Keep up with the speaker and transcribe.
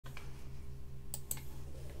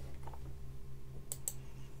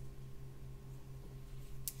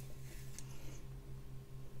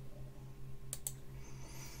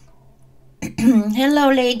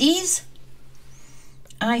Hello, ladies.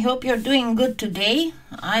 I hope you're doing good today.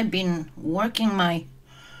 I've been working my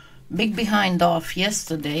big behind off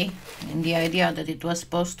yesterday in the idea that it was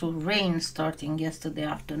supposed to rain starting yesterday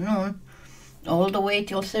afternoon all the way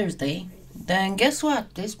till Thursday. Then guess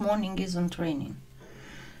what? This morning isn't raining.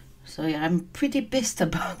 So yeah, I'm pretty pissed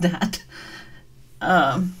about that.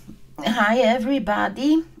 Hi,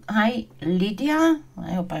 everybody. Hi, Lydia.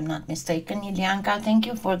 I hope I'm not mistaken. Ilianka, thank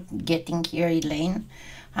you for getting here, Elaine.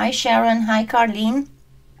 Hi, Sharon. Hi, Carlene.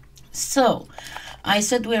 So, I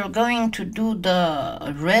said we're going to do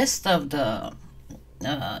the rest of the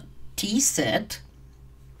tea set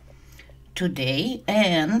today,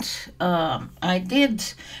 and I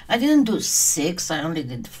didn't do 6. I only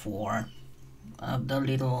did 4 of the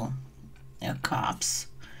little cups.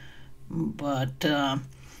 But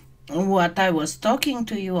what I was talking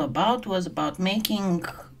to you about was about making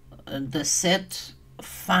the set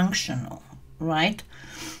functional, right?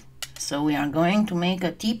 So we are going to make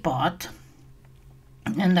a teapot,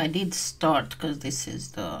 and I did start because this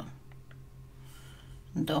is the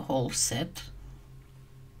whole set.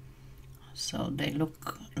 So they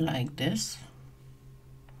look like this.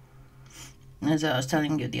 As I was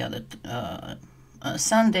telling you the other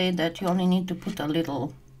Sunday, that you only need to put a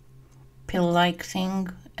little pill-like thing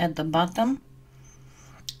at the bottom,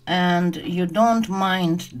 and you don't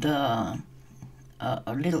mind the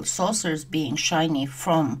little saucers being shiny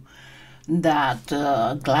from that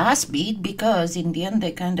glass bead, because in the end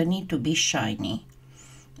they kind of need to be shiny.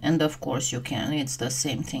 And of course it's the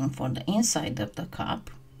same thing for the inside of the cup,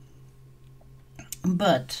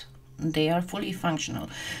 but they are fully functional.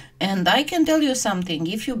 And I can tell you something,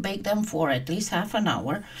 if you bake them for at least half an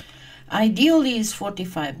hour, ideally is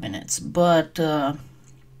 45 minutes, but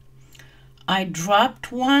I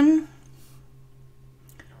dropped one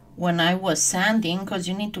when I was sanding, because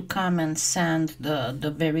you need to come and sand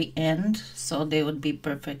the very end so they would be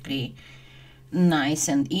perfectly nice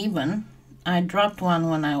and even. I dropped one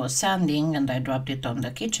when I was sanding, and I dropped it on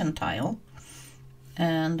the kitchen tile,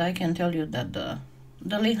 and I can tell you that the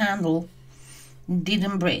little handle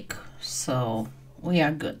didn't break, so we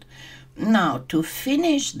are good. Now, to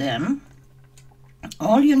finish them,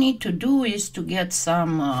 all you need to do is to get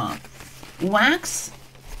some wax.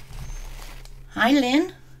 Hi,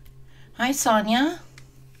 Lynn. Hi, Sonia.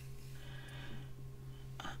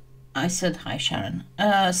 I said hi, Sharon.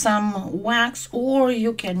 Some wax, or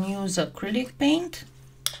you can use acrylic paint.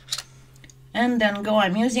 And then go,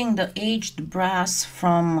 I'm using the aged brass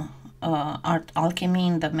from Art Alchemy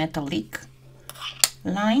in the metallic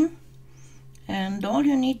line. And all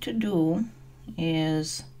you need to do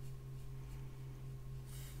is,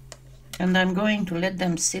 and I'm going to let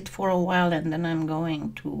them sit for a while, and then I'm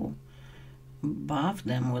going to buff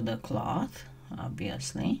them with a cloth,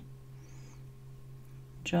 obviously.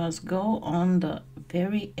 Just go on the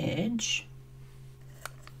very edge.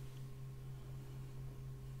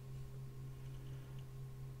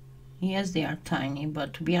 Yes, they are tiny,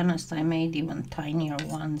 but to be honest, I made even tinier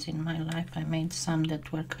ones in my life. I made some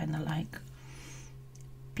that were kind of like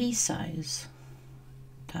pea size,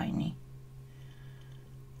 tiny.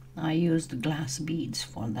 I used glass beads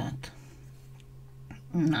for that,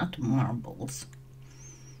 not marbles.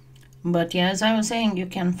 But yeah, as I was saying, you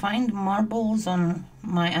can find marbles on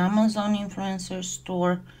my Amazon influencer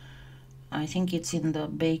store. I think it's in the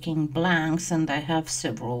baking blanks, and I have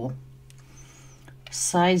several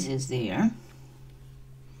sizes there.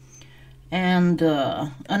 And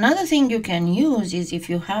another thing you can use is, if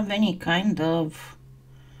you have any kind of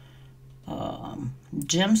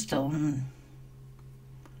gemstone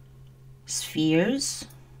spheres,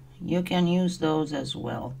 you can use those as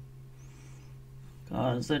well,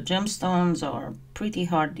 because the gemstones are pretty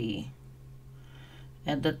hardy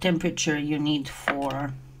at the temperature you need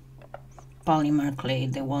for polymer clay.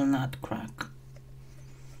 They will not crack.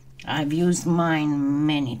 I've used mine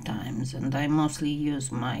many times, and I mostly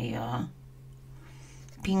use my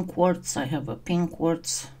pink quartz. I have a pink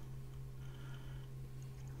quartz,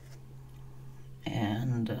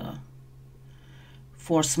 and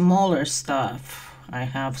for smaller stuff I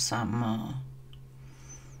have some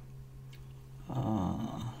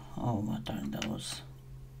what are those?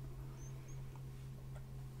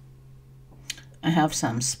 I have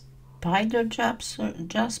some spider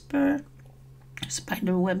jasper,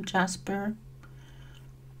 spider web jasper,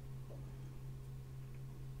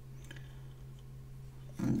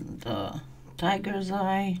 the tiger's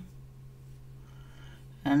eye,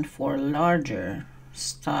 and for larger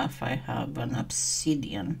stuff I have an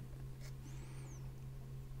obsidian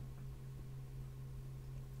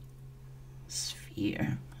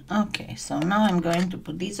sphere. Okay, so now I'm going to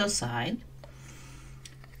put these aside,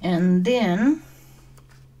 And then,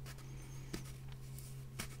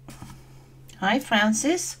 hi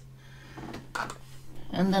Francis.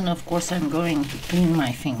 And then of course I'm going to clean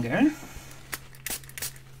my finger.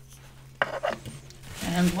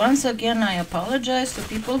 And once again, I apologize to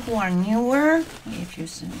people who are newer.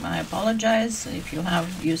 I apologize if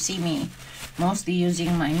you see me mostly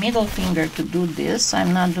using my middle finger to do this.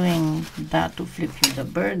 I'm not doing that to flip you the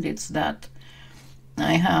bird. It's that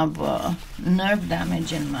I have nerve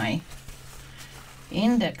damage in my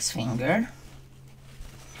index finger,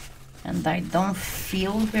 and I don't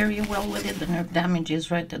feel very well with it. The nerve damage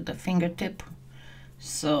is right at the fingertip.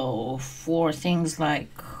 So for things like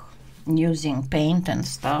using paint and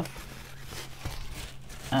stuff,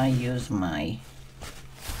 I use my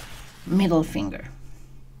middle finger.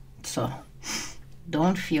 So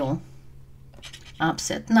don't feel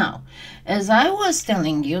upset. Now, as I was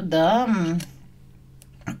telling you,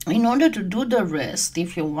 in order to do the rest,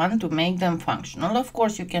 if you want to make them functional, of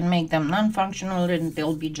course you can make them non-functional and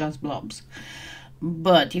they'll be just blobs.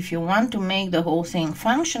 But if you want to make the whole thing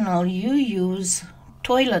functional, you use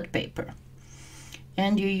toilet paper.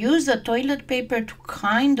 And you use the toilet paper to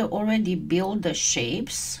kind of already build the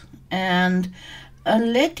shapes and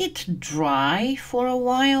let it dry for a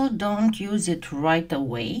while. Don't use it right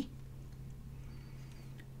away.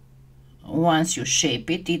 Once you shape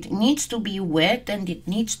it, it needs to be wet and it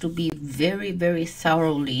needs to be very, very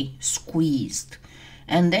thoroughly squeezed.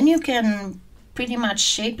 And then you can pretty much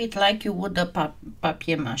shape it like you would a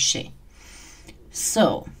papier-mâché.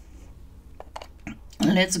 So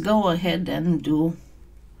let's go ahead and do,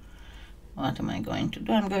 what am I going to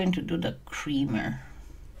do? I'm going to do the creamer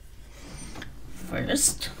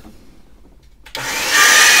first.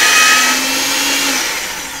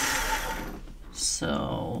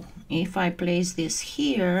 So if I place this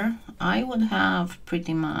here, I would have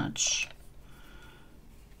pretty much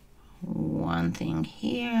one thing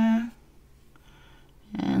here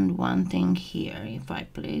and one thing here if I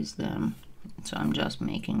place them. So I'm just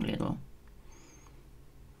making little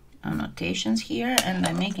annotations here, and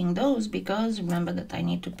I'm making those because remember that I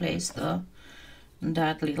need to place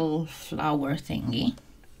that little flower thingy.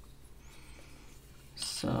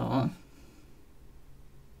 So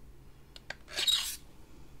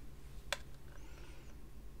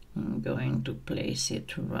I'm going to place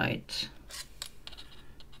it right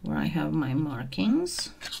where I have my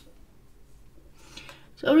markings.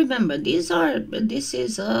 So remember, this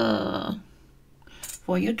is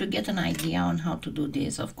for you to get an idea on how to do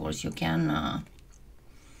this. Of course, you can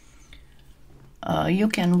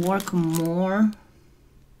work more.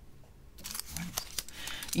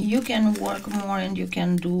 You can work more, and you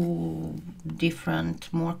can do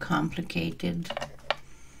different, more complicated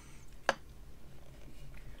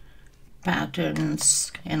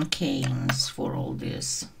patterns and canes for all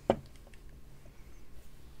this.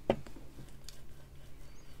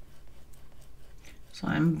 So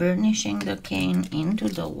I'm burnishing the cane into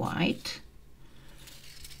the white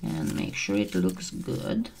and make sure it looks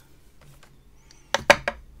good.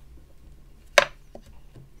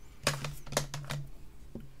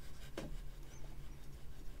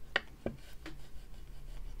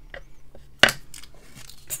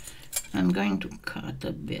 I'm going to cut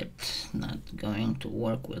a bit, not going to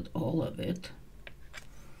work with all of it.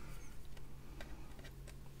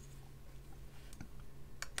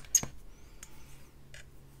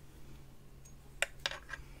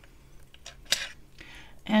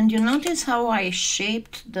 And you notice how I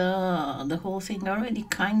shaped the whole thing. I already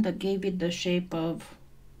kind of gave it the shape of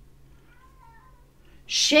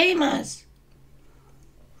Seamus.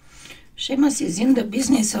 Seamus is in the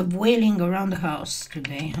business of wailing around the house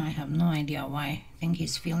today. I have no idea why. I think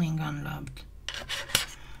he's feeling unloved.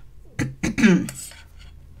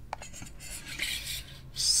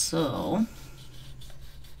 So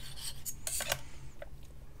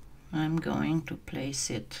I'm going to place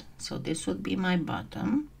it. So this would be my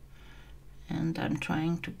bottom, and I'm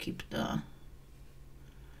trying to keep the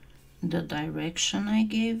direction I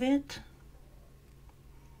gave it,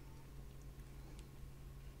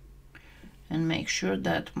 and make sure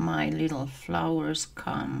that my little flowers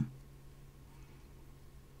come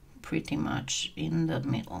pretty much in the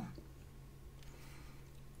middle.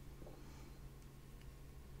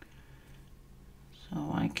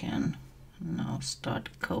 So I can now start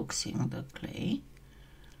coaxing the clay.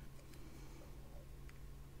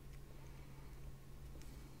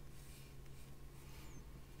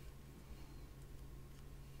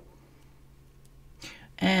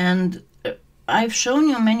 And I've shown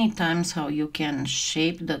you many times how you can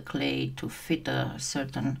shape the clay to fit a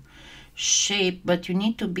certain shape, but you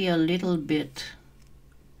need to be a little bit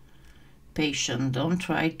patient. Don't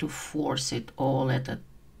try to force it all at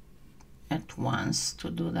once to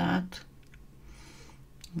do that,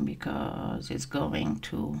 because it's going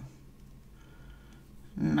to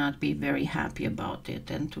not be very happy about it.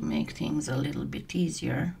 And to make things a little bit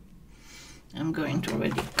easier, I'm going to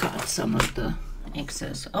already cut some of the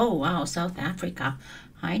excess. Oh wow, South Africa.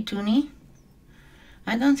 Hi Toonie.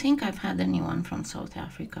 I don't think I've had anyone from South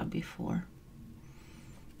Africa before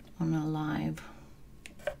on a live.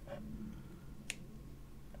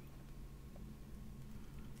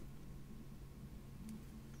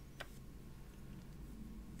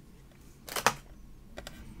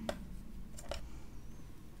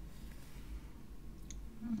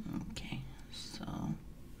 Okay, so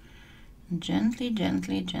gently,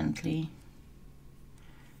 gently, gently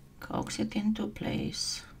coax it into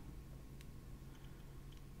place.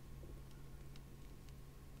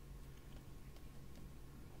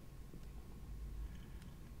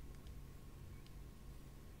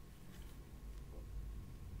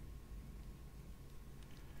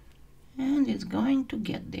 And it's going to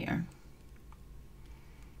get there,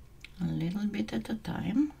 a little bit at a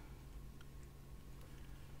time.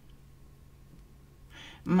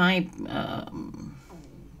 My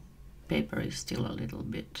paper is still a little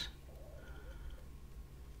bit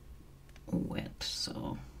wet,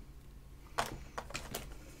 so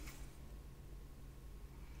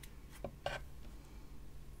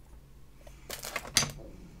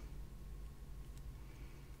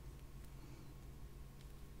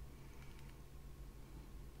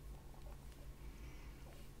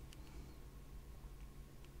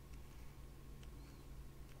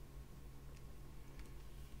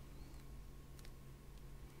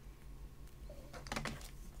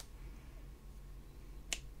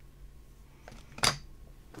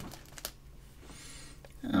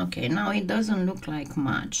okay, now it doesn't look like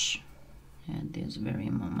much at this very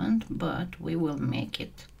moment, but we will make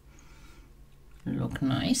it look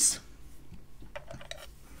nice.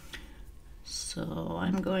 So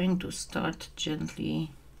I'm going to start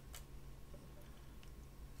gently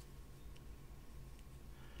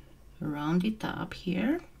round it up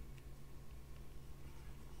here.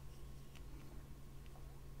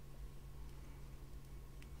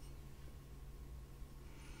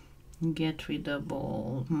 Get rid of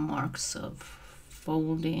all marks of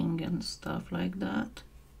folding and stuff like that.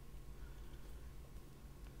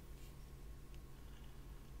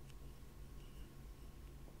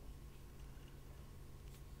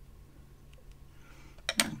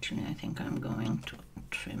 Actually, I think I'm going to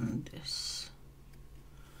trim this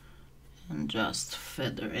and just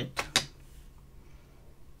feather it.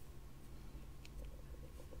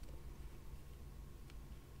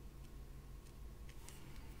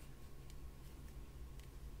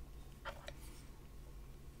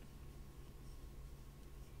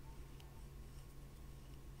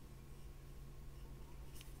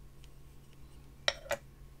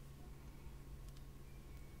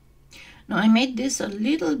 Now I made this a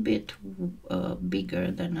little bit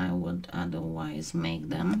bigger than I would otherwise make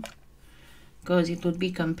them, because it would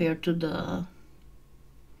be compared to the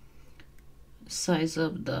size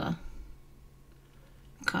of the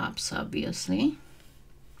cups, obviously.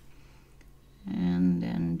 And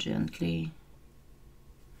then gently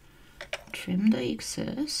trim the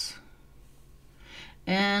excess.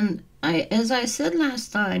 And as I said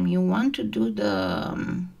last time, you want to do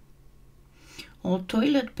the whole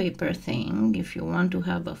toilet paper thing if you want to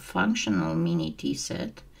have a functional mini tea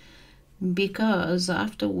set, because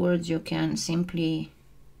afterwards you can simply,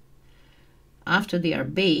 after they are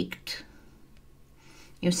baked,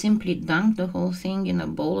 you simply dunk the whole thing in a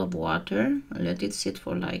bowl of water, let it sit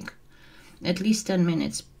for like at least 10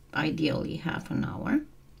 minutes, ideally half an hour,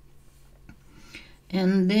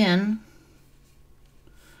 and then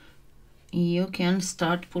you can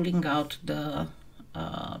start pulling out the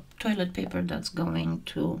toilet paper that's going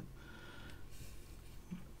to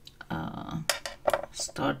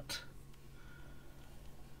start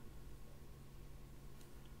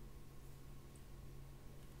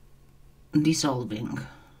dissolving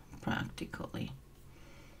practically.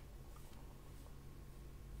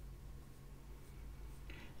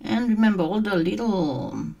 And remember, all the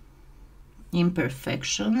little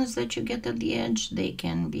imperfections that you get at the edge, they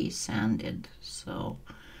can be sanded, so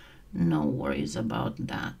no worries about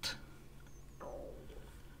that.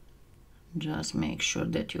 Just make sure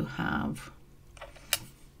that you have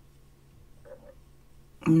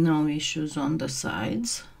no issues on the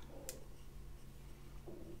sides.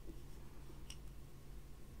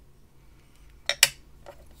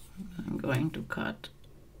 I'm going to cut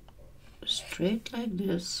straight like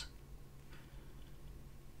this.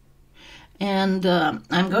 And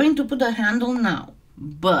I'm going to put a handle now,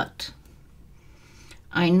 but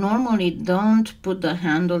I normally don't put the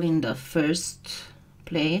handle in the first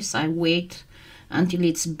place. I wait until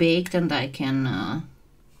it's baked and I can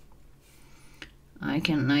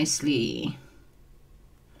nicely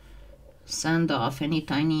sand off any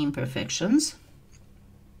tiny imperfections.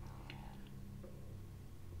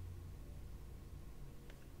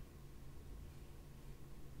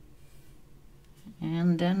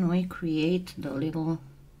 And then we create the little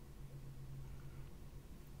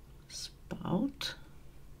spout.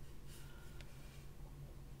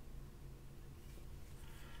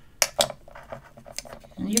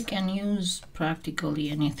 And you can use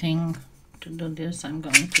practically anything to do this. I'm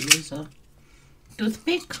going to use a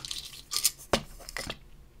toothpick.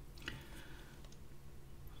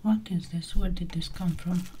 What is this? Where did this come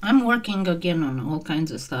from? I'm working again on all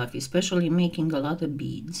kinds of stuff, especially making a lot of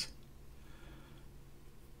beads.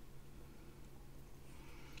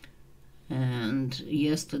 And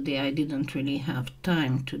yesterday I didn't really have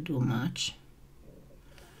time to do much.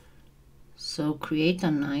 So create a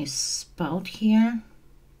nice spout here.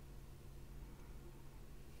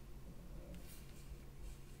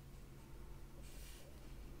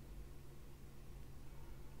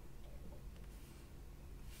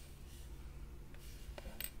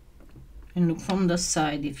 And look from the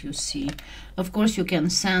side if you see. Of course you can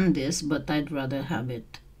sand this, but I'd rather have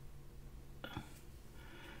it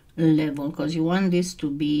level because you want this to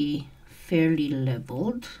be fairly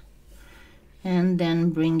leveled. And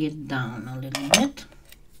then bring it down a little bit.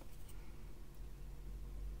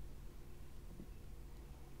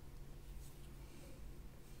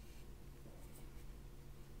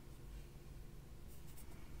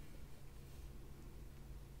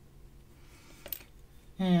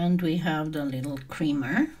 And we have the little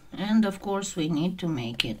creamer, and of course we need to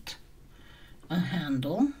make it a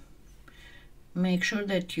handle. Make sure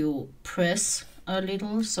that you press a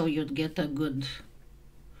little so you'd get a good,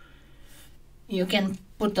 you can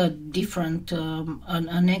put a different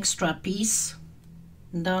an extra piece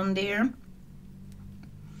down there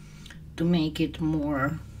to make it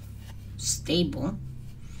more stable.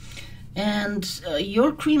 And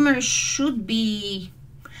your creamer should be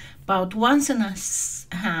about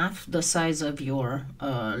 1.5 the size of your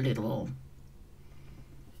little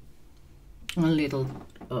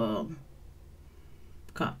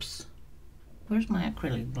cups. Where's my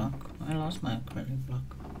acrylic block? I lost my acrylic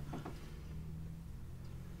block.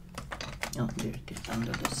 Oh, there it is,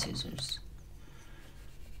 under the scissors.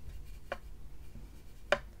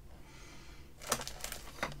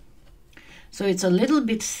 So it's a little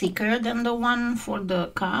bit thicker than the one for the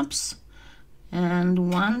cups,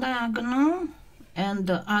 and one diagonal, and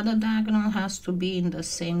the other diagonal has to be in the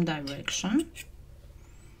same direction.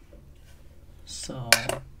 So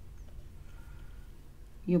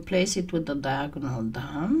you place it with the diagonal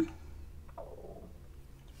down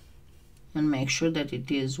and make sure that it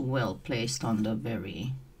is well placed on the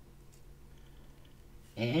very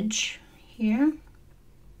edge here.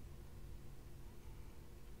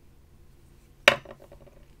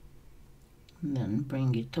 And then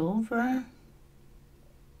bring it over.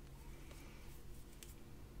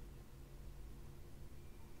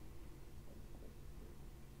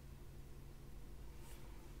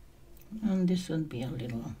 And this would be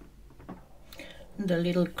the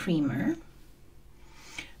little creamer.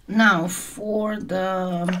 Now for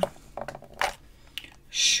the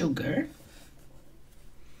sugar.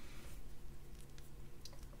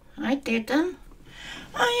 Hi, Teta.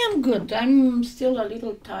 I am good. I'm still a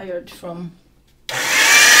little tired from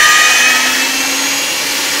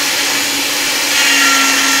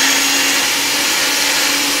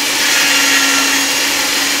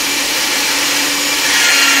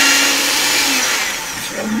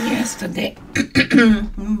yesterday,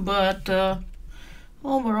 but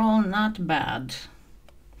overall not bad.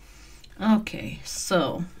 Okay,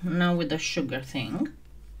 so now with the sugar thing,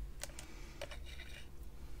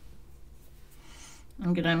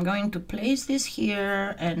 I'm going to place this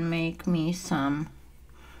here and make me some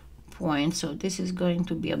points. So this is going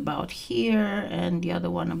to be about here and the other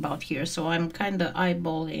one about here. So I'm kind of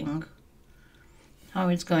eyeballing how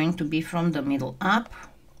it's going to be from the middle up.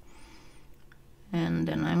 And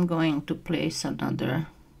then I'm going to place another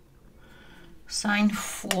sign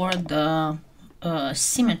for the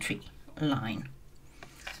symmetry line.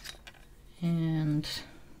 And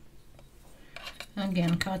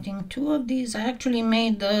again, cutting 2 of these. I actually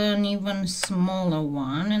made an even smaller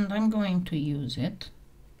one, and I'm going to use it.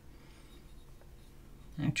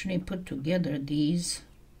 Actually put together these.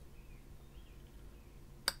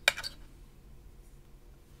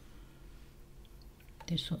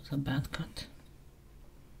 This was a bad cut.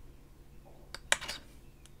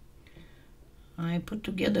 I put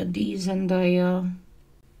together these and I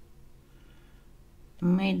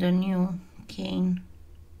made a new cane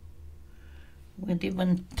with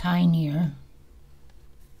even tinier.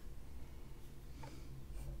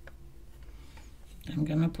 I'm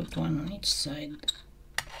gonna put one on each side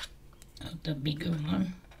of the bigger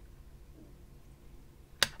one.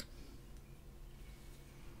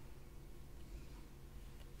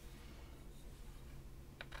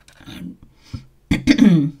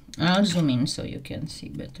 I'll zoom in so you can see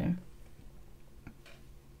better.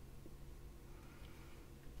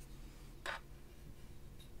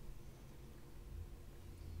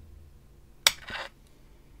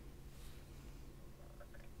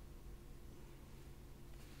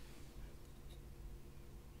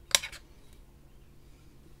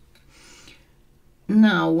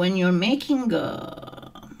 Now, when you're making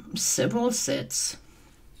several sets,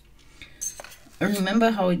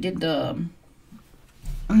 remember how we did the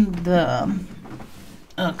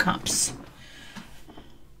cups.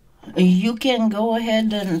 You can go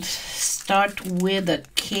ahead and start with a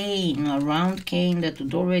cane, a round cane that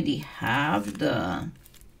would already have the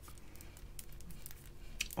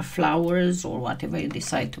flowers or whatever you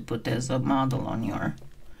decide to put as a model on your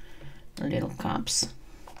little cups.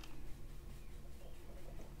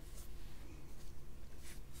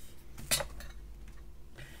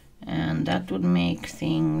 And that would make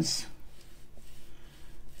things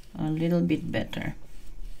a little bit better.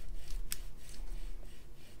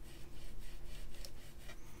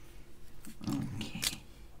 Okay,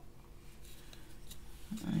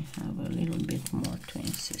 I have a little bit more to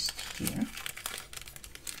insist here.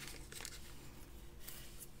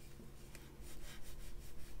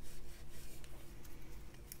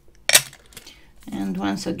 And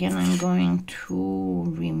once again, I'm going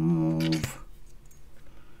to remove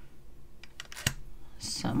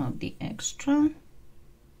some of the extra.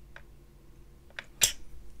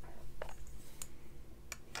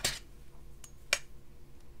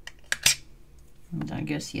 And I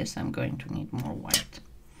guess, yes, I'm going to need more white.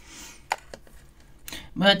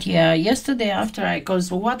 But yeah, yesterday after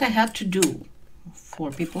because what I had to do,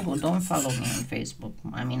 for people who don't follow me on Facebook,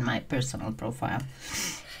 I mean my personal profile,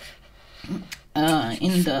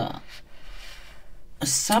 in the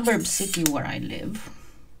suburb city where I live,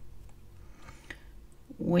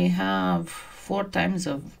 we have 4 times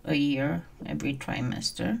a year, every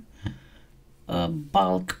trimester, a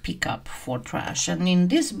bulk pickup for trash. And in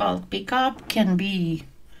this bulk pickup can be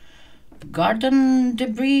garden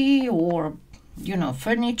debris or, you know,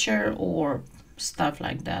 furniture or stuff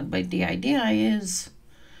like that. But the idea is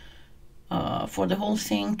for the whole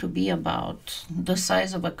thing to be about the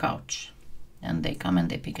size of a couch. And they come and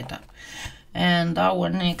they pick it up. And our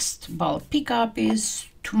next bulk pickup is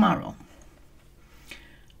tomorrow.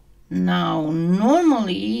 Now,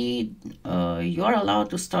 normally, you're allowed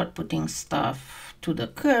to start putting stuff to the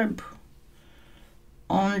curb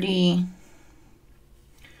only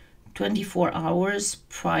 24 hours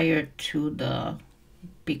prior to the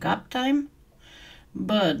pickup time.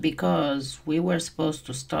 But because we were supposed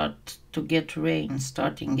to start to get rain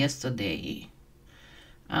starting yesterday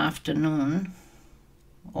afternoon,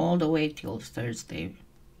 all the way till Thursday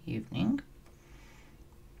evening,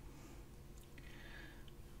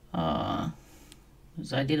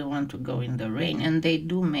 because I didn't want to go in the rain, and they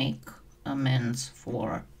do make amends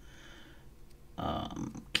for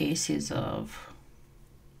cases of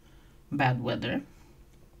bad weather.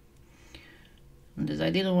 And as I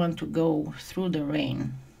didn't want to go through the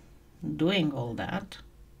rain doing all that,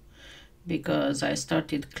 because I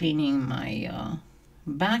started cleaning my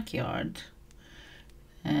backyard,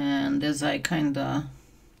 and as I kind of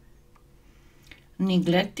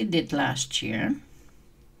neglected it last year,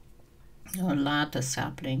 a lot of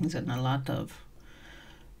saplings and a lot of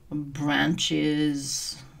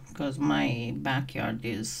branches, because my backyard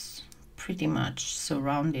is pretty much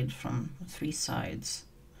surrounded from 3 sides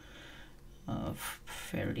of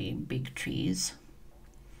fairly big trees.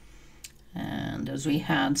 And as we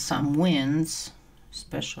had some winds,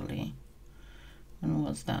 especially, when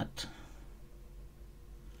was that?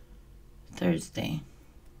 Thursday,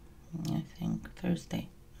 I think Thursday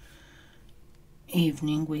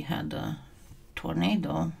evening, we had a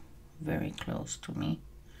tornado very close to me.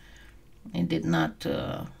 It did not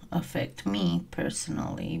affect me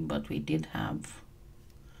personally, but we did have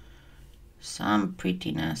some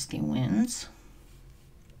pretty nasty winds.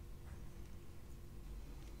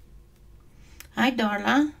 Hi,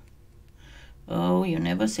 Darla. Oh, you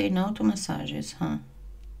never say no to massages, huh?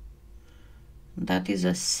 That is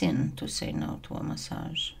a sin to say no to a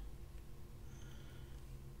massage.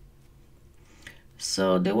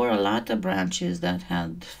 So there were a lot of branches that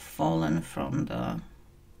had fallen from the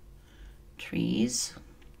trees.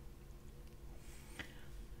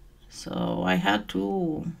 So I had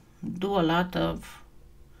to do a lot of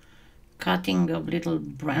cutting of little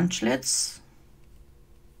branchlets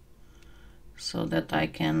so that I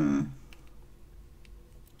can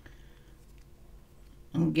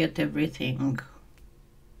get everything,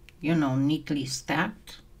 you know, neatly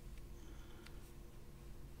stacked.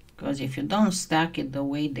 Because if you don't stack it the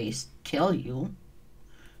way they tell you,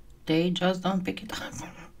 they just don't pick it up.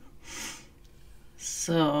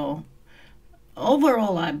 So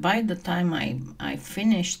overall, by the time I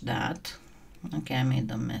finished that, okay, I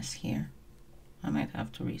made a mess here. I might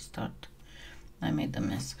have to restart. I made a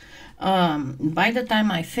mess. By the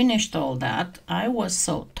time I finished all that, I was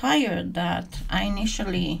so tired that I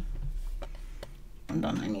initially, hold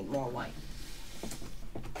on, I need more wine.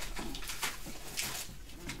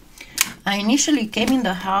 I initially came in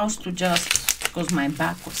the house to just, because my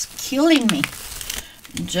back was killing me,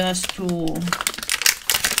 just to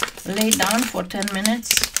lay down for 10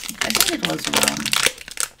 minutes. I think it was around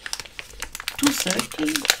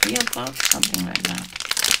 2:30, 3 o'clock, something like that.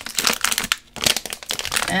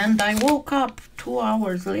 And I woke up 2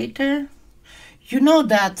 hours later. You know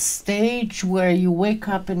that stage where you wake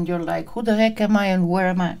up and you're like, who the heck am I and where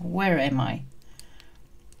am I? Where am I?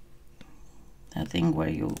 That thing where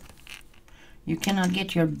you cannot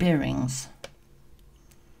get your bearings.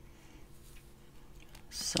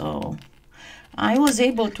 So I was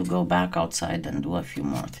able to go back outside and do a few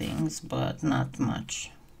more things, but not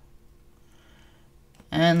much.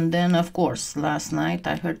 And then, of course, last night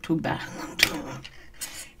I heard too bad to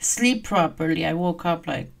sleep properly. I woke up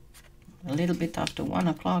like a little bit after 1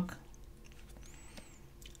 o'clock.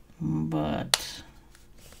 But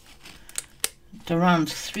at around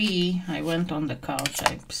 3, I went on the couch.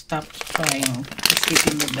 I stopped trying to sleep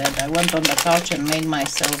in the bed. I went on the couch and made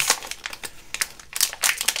myself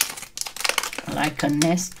like a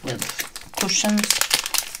nest with cushions.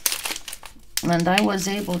 And I was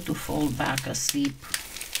able to fall back asleep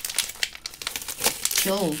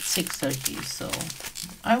till 6:30, so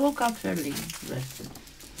I woke up fairly rested.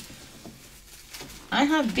 I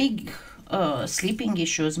have big sleeping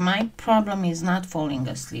issues. My problem is not falling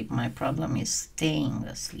asleep. My problem is staying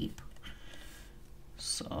asleep.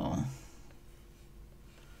 So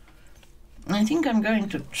I think I'm going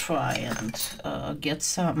to try and get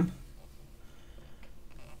some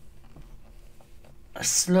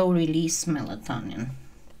slow release melatonin,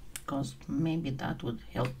 because maybe that would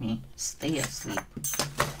help me stay asleep,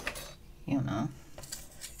 you know.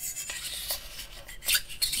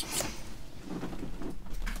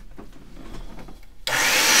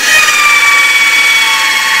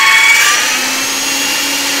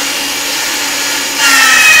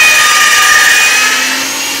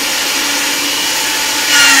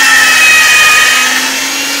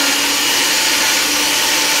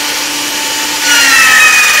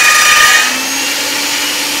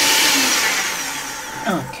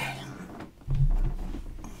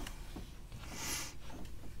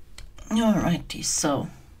 Alrighty, so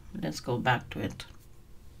let's go back to it.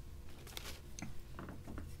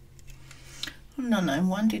 Hold on, I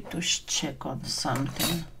wanted to check on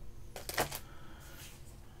something.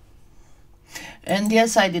 And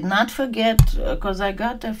yes, I did not forget, because I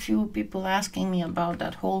got a few people asking me about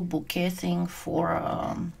that whole bouquet thing for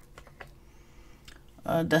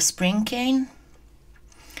the spring cane.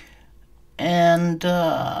 And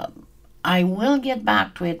I will get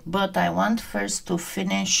back to it, but I want first to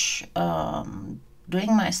finish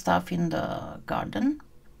doing my stuff in the garden,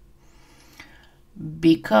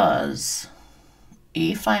 because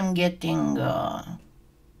if I'm getting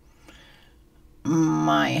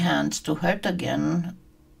my hands to hurt again,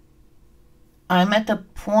 I'm at a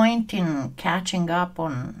point in catching up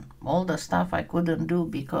on all the stuff I couldn't do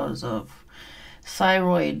because of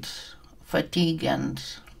thyroid fatigue and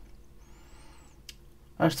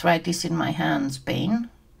arthritis in my hands pain,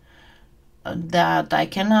 that I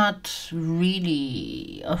cannot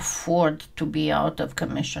really afford to be out of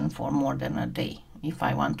commission for more than a day if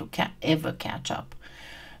I want to ever catch up.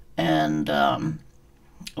 And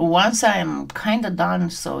once I'm kind of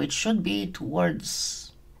done, so it should be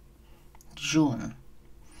towards June,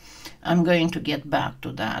 I'm going to get back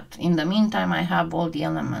to that. In the meantime, I have all the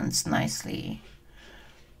elements nicely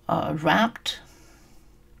wrapped.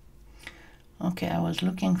 Okay, I was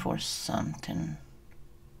looking for something.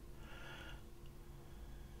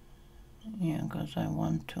 Yeah, because I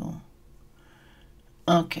want to.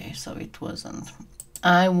 Okay, so it wasn't.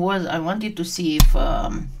 I wanted to see if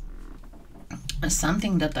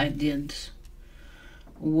something that I did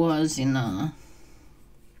was in a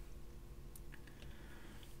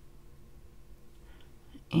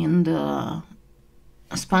in the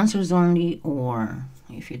sponsors only, or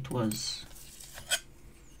if it was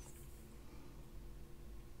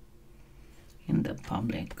in the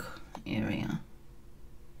public area.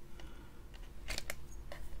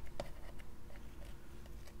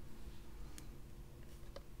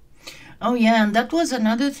 Oh yeah, and that was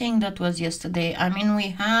another thing that was yesterday. I mean, we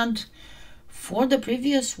had, for the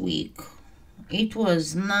previous week, it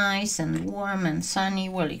was nice and warm and sunny,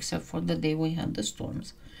 well, except for the day we had the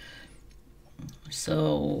storms.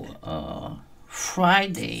 So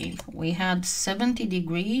Friday we had 70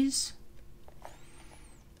 degrees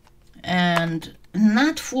and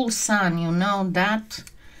not full sun, you know, that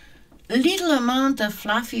little amount of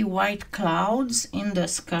fluffy white clouds in the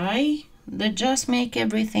sky that just make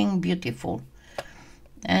everything beautiful.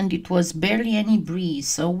 And it was barely any breeze.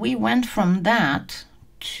 So we went from that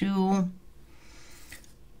to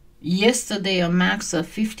yesterday a max of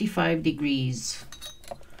 55 degrees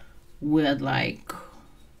with like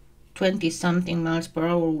 20 something miles per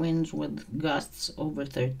hour winds with gusts over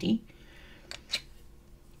 30.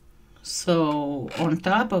 So on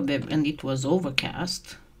top of it, and it was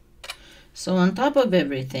overcast. So on top of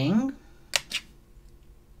everything,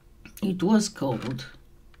 it was cold.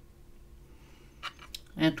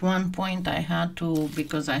 At one point I had to,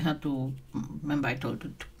 because I had to, remember I told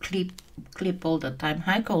you to clip all the time.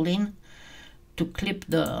 Hi Colleen. To clip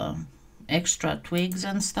the extra twigs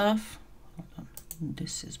and stuff.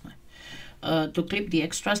 This is my, to clip the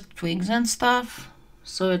extra twigs and stuff.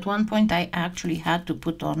 So at one point I actually had to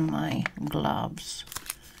put on my gloves.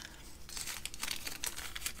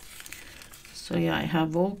 So yeah, I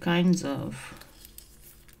have all kinds of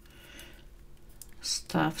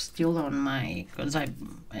stuff still on my, because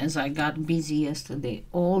as I got busy yesterday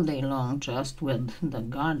all day long just with the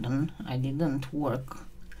garden, I didn't work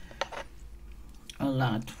a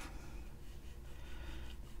lot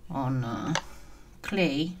on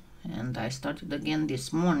clay, and I started again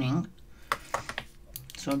this morning.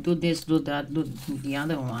 So do this, do that, do the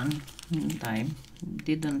other one, and I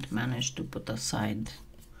didn't manage to put aside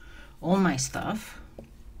all my stuff.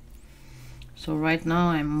 So right now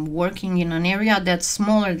I'm working in an area that's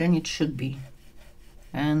smaller than it should be,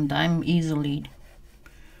 and I'm easily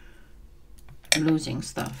losing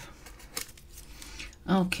stuff.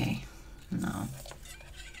 Okay, now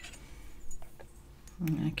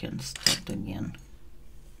I can start again.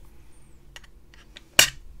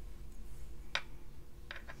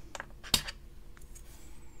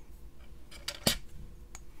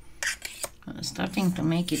 I'm starting to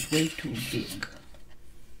make it way too big.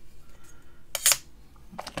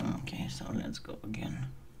 Okay, so let's go again.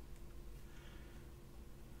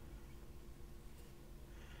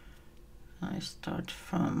 I start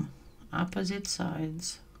from opposite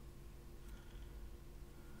sides.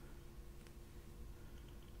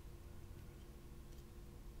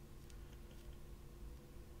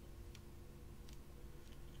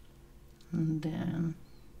 And then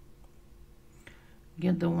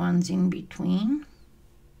get the ones in between.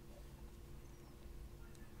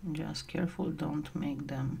 Just careful, don't make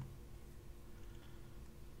them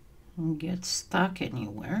get stuck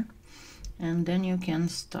anywhere. And then you can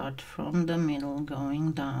start from the middle,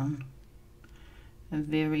 going down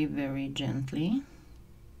very, very gently.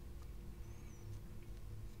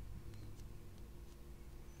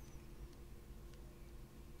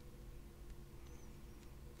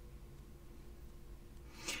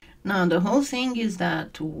 Now the whole thing is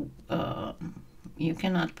that you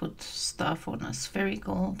cannot put stuff on a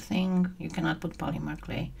spherical thing. You cannot put polymer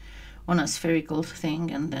clay on a spherical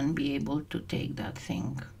thing and then be able to take that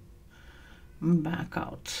thing back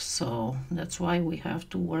out. So that's why we have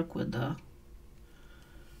to work with the...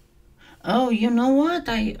 Oh, you know what?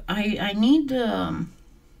 I need Darla,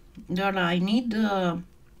 I need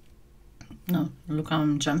no, look,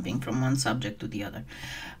 I'm jumping from one subject to the other.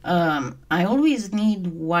 I always need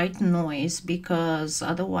white noise because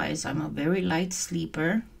otherwise I'm a very light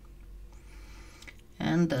sleeper,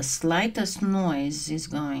 and the slightest noise is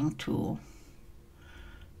going to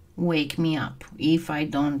wake me up if I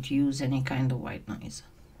don't use any kind of white noise.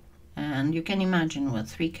 And you can imagine with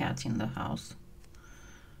 3 cats in the house,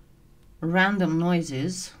 random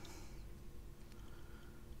noises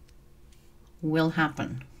will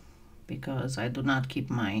happen because I do not keep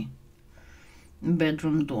my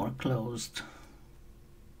bedroom door closed.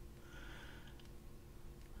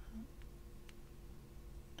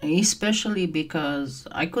 Especially because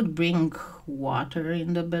I could bring water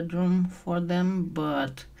in the bedroom for them,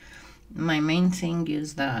 but my main thing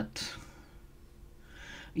is that,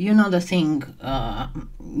 you know, the thing,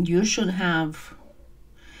 you should have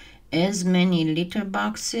as many litter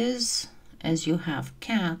boxes as you have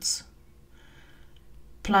cats,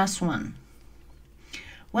 +1.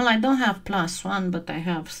 Well, I don't have +1, but I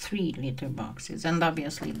have 3 litter boxes, and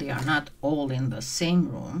obviously they are not all in the same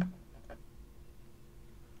room.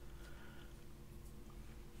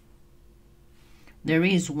 There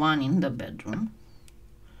is one in the bedroom,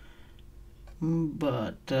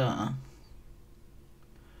 but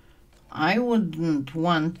I wouldn't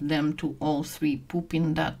want them to all 3 poop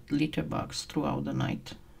in that litter box throughout the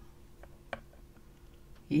night,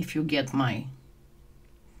 if you get my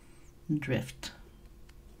drift.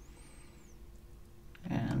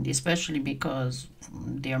 And especially because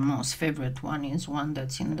their most favorite one is one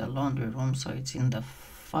that's in the laundry room, so it's in the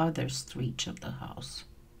farthest reach of the house.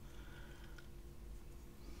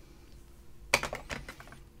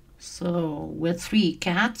 So with 3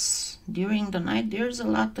 cats during the night, there's a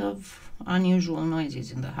lot of unusual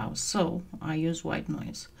noises in the house, so I use white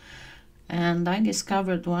noise. And I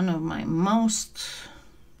discovered one of my most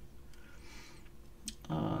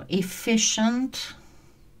efficient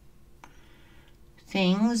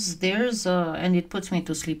things. There's and it puts me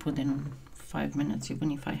to sleep within 5 minutes,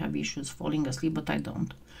 even if I have issues falling asleep, but I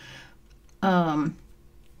don't. On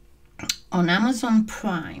Amazon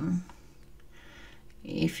Prime,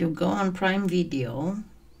 if you go on Prime Video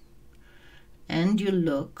and you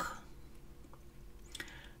look,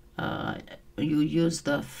 you use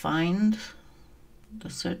the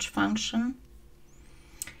search function,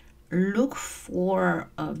 look for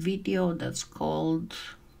a video that's called,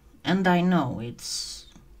 and I know it's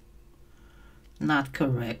not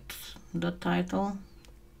correct, the title,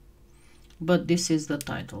 but this is the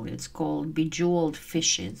title. It's called Bejeweled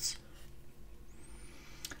Fishes.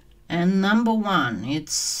 And number 1,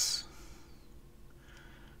 it's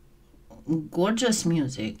gorgeous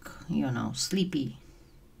music, you know, sleepy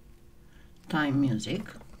time music.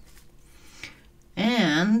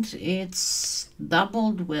 And it's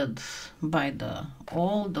doubled with by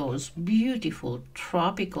all those beautiful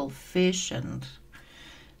tropical fish and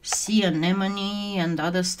sea anemone and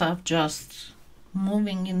other stuff just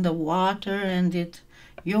moving in the water, and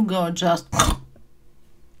you go just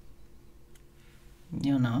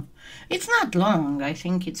you know, it's not long. I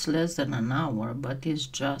think it's less than an hour, but it's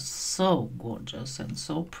just so gorgeous and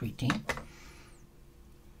so pretty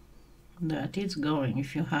that it's going,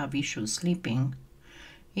 if you have issues sleeping,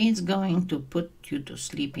 it's going to put you to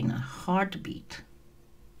sleep in a heartbeat.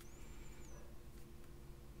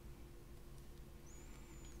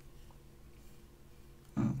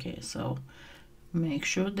 Okay, so make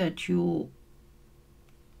sure that you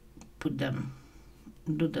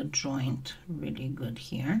do the joint really good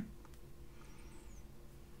here,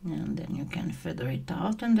 and then you can feather it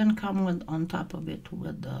out, and then come on top of it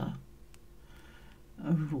with a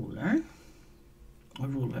roller, not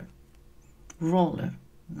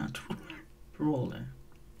roller.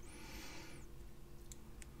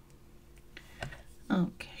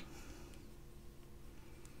 Okay,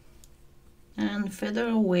 and feather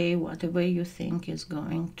away whatever you think is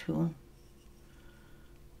going to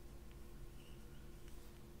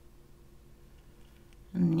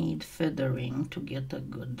need feathering to get a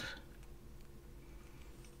good.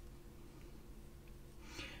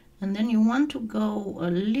 And then you want to go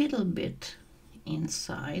a little bit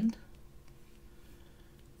inside,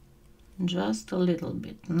 just a little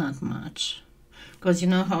bit, not much, because you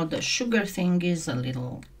know how the sugar thing is a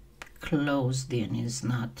little closed in, is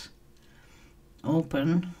not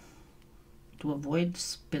open, to avoid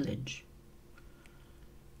spillage.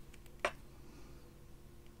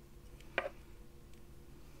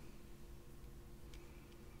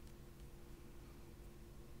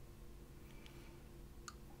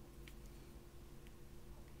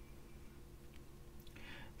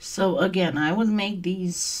 So again, I would make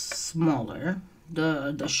these smaller.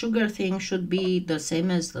 The sugar thing should be the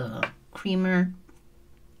same as the creamer,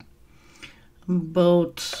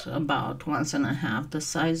 both about 1.5 the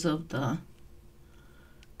size of the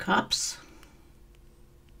cups.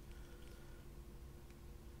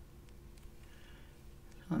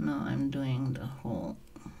 So now I'm doing the whole,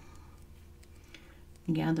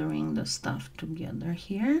 gathering the stuff together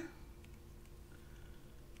here.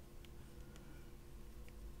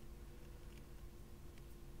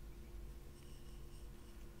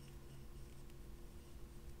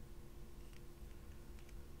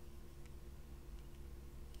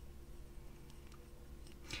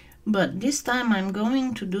 But this time I'm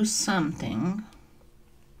going to do something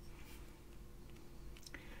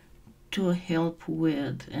to help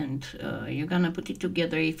with, and you're gonna put it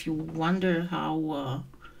together. If you wonder how,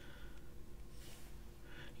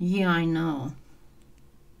 yeah, I know.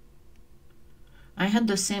 I had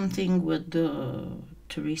the same thing with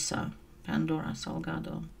Teresa Pandora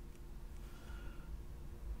Salgado.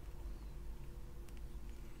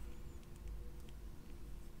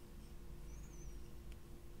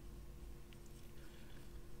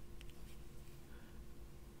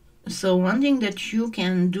 So one thing that you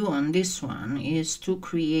can do on this one is to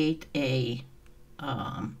create a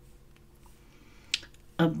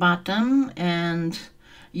bottom, and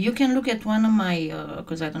you can look at one of my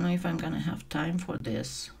because I don't know if I'm gonna have time for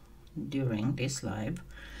this during this live,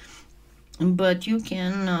 but you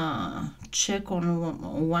can check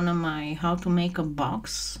on one of my how to make a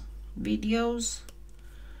box videos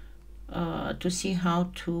to see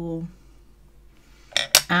how to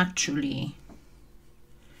actually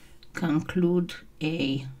conclude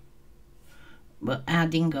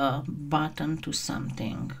adding a bottom to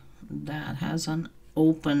something that has an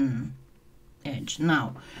open edge.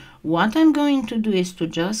 Now what I'm going to do is to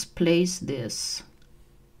just place this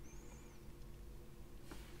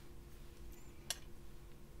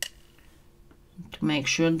to make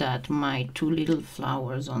sure that my two little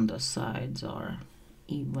flowers on the sides are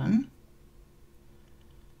even,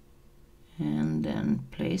 and then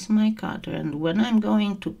place my cutter, and when I'm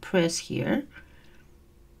going to press here,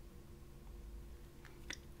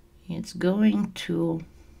 it's going to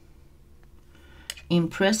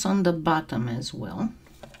impress on the bottom as well.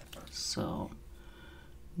 So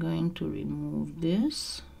I'm going to remove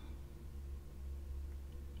this.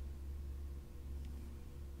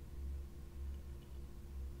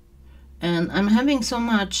 And I'm having so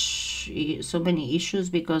many issues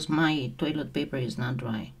because my toilet paper is not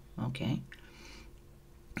dry. Okay,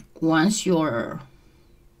 once your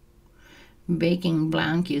baking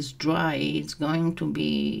blank is dry, it's going to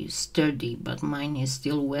be sturdy, but mine is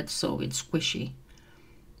still wet, so it's squishy.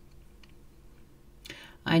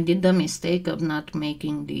 I did the mistake of not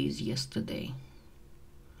making these yesterday,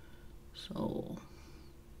 so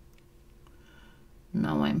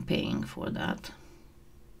now I'm paying for that.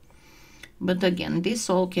 But again, this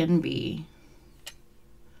all can be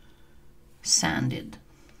sanded.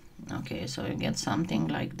 Okay, so you get something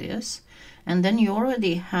like this, and then you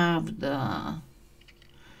already have the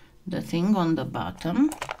thing on the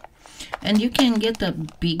bottom, and you can get a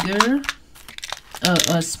bigger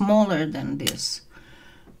a smaller than this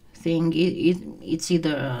thing. It's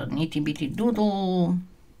either an itty bitty doodler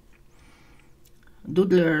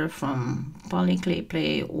from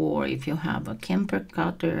PolyClay, or if you have a Kemper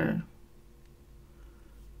cutter,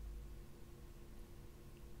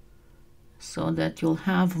 so that you'll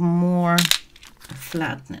have more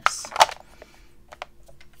flatness.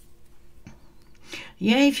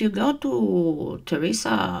 Yeah, if you go to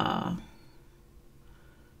Teresa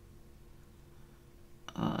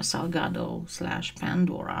Salgado /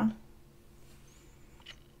 Pandora,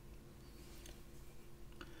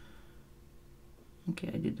 okay,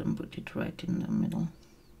 I didn't put it right in the middle.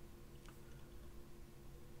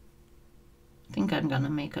 I think I'm gonna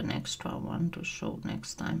make an extra one to show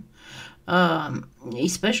next time,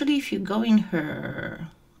 especially if you go in her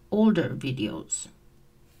older videos.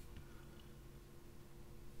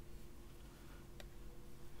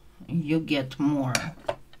 You get more.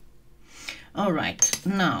 All right,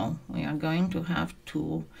 now we are going to have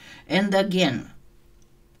to, and again,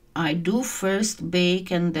 I do first bake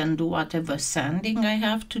and then do whatever sanding I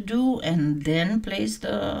have to do and then place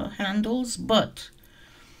the handles, but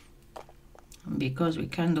because we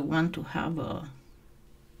kind of want to have a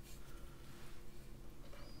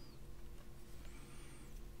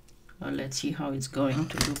let's see how it's going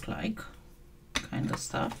to look like kind of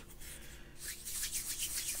stuff.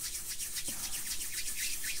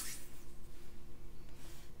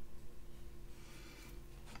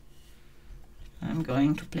 I'm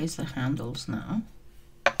going to place the handles now,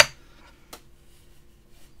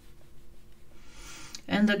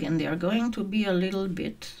 and again they are going to be a little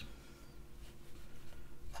bit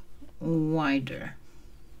wider.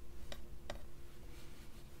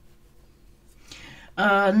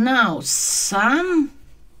 Now some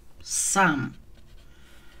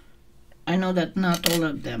I know that not all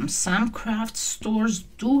of them, some craft stores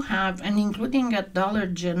do have, and including at Dollar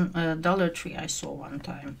Tree I saw one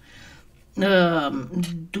time,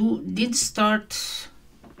 did start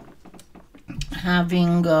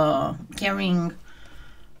having carrying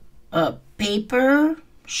paper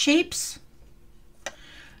shapes,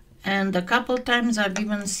 and a couple times I've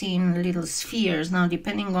even seen little spheres. Now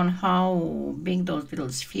depending on how big those little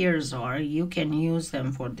spheres are, you can use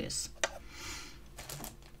them for this.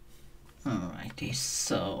 Alrighty,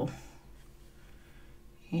 so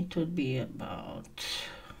it would be about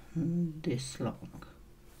this long.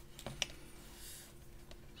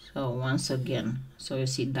 So once again, so you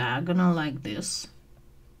see diagonal like this,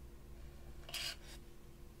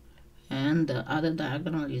 and the other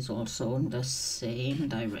diagonal is also in the same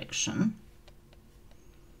direction.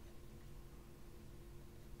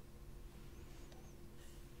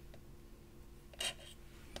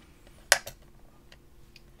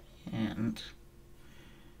 And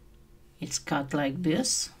it's cut like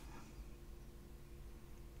this.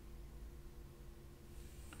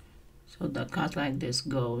 So the cut like this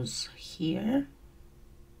goes here.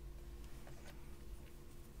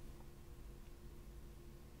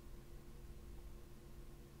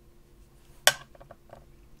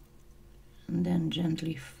 And then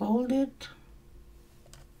gently fold it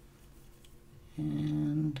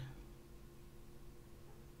and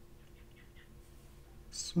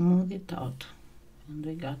smooth it out. And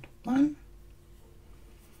we got one.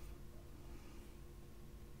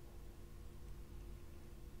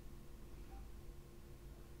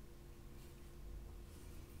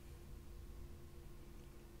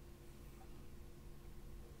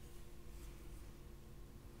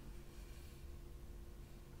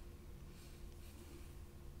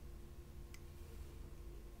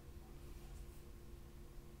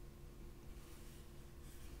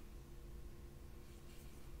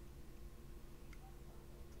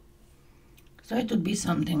 So it would be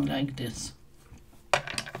something like this.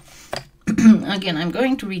 Again, I'm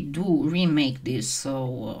going to remake this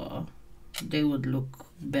so they would look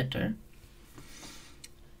better.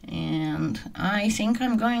 And I think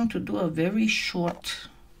I'm going to do a very short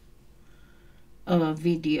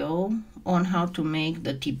video on how to make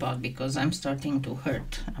the teapot because I'm starting to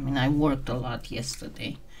hurt. I mean, I worked a lot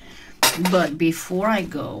yesterday. But before I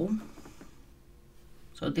go,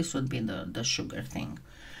 so this would be the sugar thing.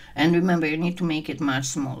 And remember, you need to make it much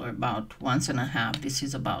smaller, about 1.5. This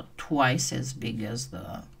is about twice as big as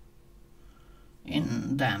the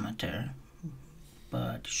in diameter,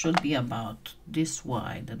 but should be about this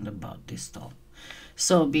wide and about this tall.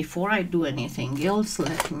 So before I do anything else,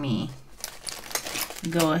 let me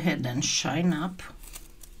go ahead and shine up.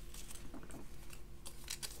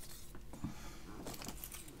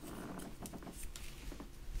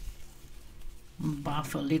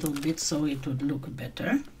 Buff a little bit so it would look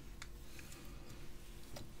better.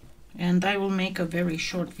 And I will make a very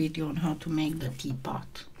short video on how to make the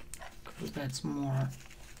teapot, because that's more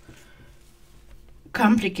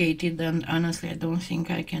complicated, and honestly I don't think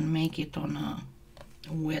I can make it on a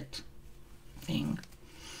wet thing.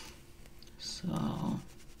 So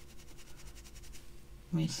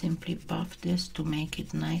we simply buff this to make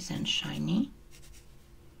it nice and shiny.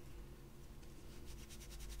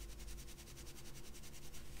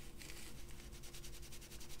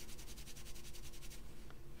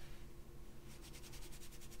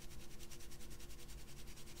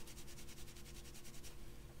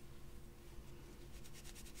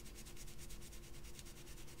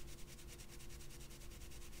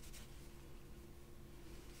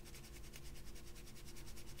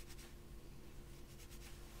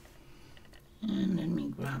 And let me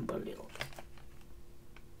grab a little.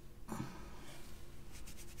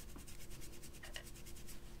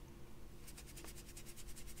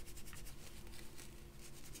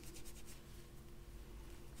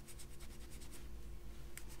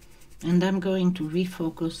 And I'm going to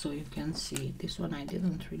refocus so you can see. This one I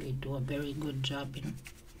didn't really do a very good job in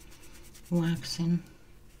waxing.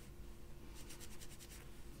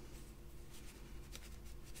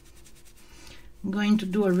 I'm going to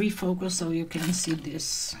do a refocus so you can see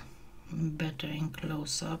this better in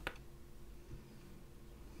close up.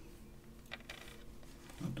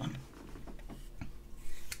 Hold on.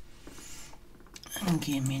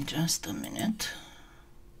 Give me just a minute.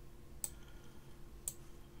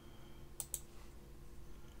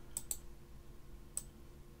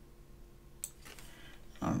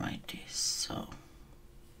 Alrighty, so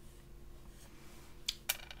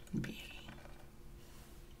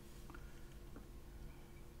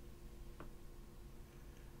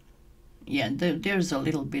yeah, there's a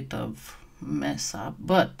little bit of mess up,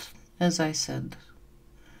 but as I said,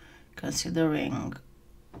 considering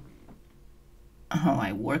how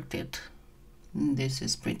I worked it, this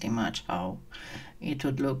is pretty much how it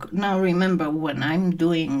would look. Now remember, when I'm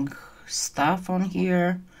doing stuff on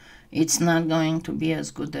here, it's not going to be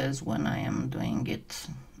as good as when I am doing it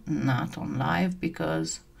not on live,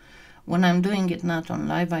 because when I'm doing it not on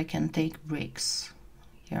live I can take breaks.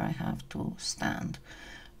 Here I have to stand,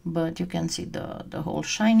 but you can see the whole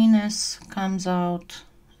shininess comes out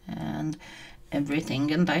and everything.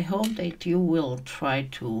 And I hope that you will try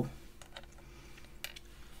to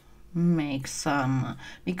make some,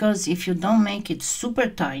 because if you don't make it super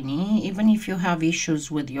tiny, even if you have issues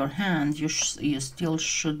with your hand, you still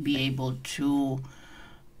should be able to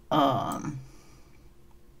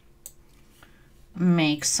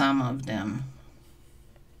make some of them,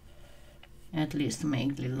 at least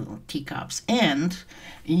make little teacups. And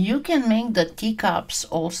you can make the teacups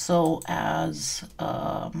also as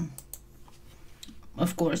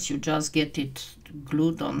of course you just get it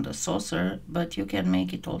glued on the saucer, but you can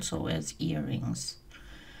make it also as earrings.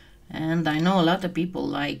 And I know a lot of people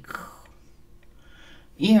like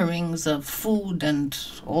earrings of food and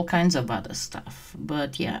all kinds of other stuff.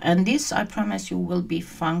 But yeah, and this, I promise you, will be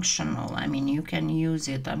functional. I mean, you can use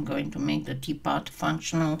it. I'm going to make the teapot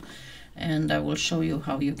functional, and I will show you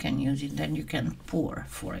how you can use it. Then you can pour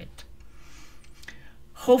for it.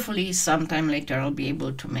 Hopefully sometime later I'll be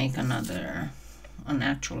able to make an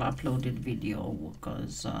actual uploaded video,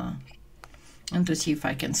 because and to see if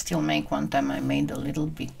I can still make. One time I made a little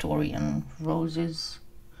Victorian roses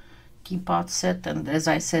teapot set, and as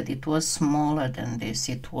I said, it was smaller than this.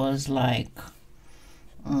 It was like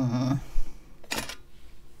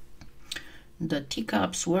the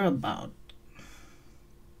teacups were about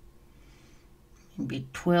maybe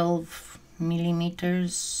 12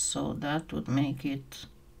 millimeters, so that would make it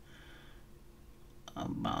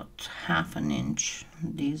about half an inch.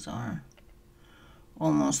 These are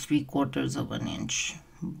almost 3/4 of an inch,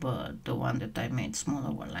 but the one that I made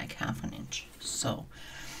smaller were like half an inch. So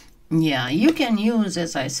yeah, you can use,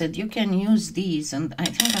 as I said, you can use these, and I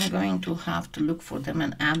think I'm going to have to look for them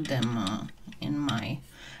and add them in my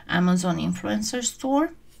Amazon influencer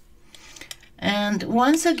store. And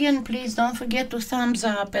once again, please don't forget to thumbs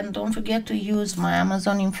up, and don't forget to use my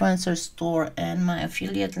Amazon influencer store and my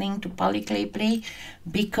affiliate link to PolyClay Play,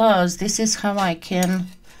 because this is how I can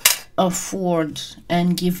afford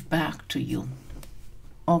and give back to you.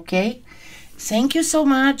 Okay? Thank you so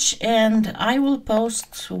much, and I will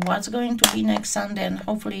post what's going to be next Sunday, and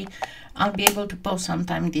hopefully I'll be able to post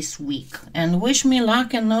sometime this week. And wish me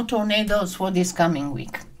luck and no tornadoes for this coming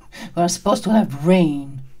week. We're supposed to have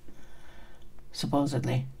rain,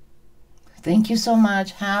 supposedly. Thank you so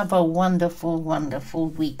much. Have a wonderful, wonderful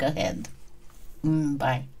week ahead.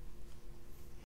 Bye.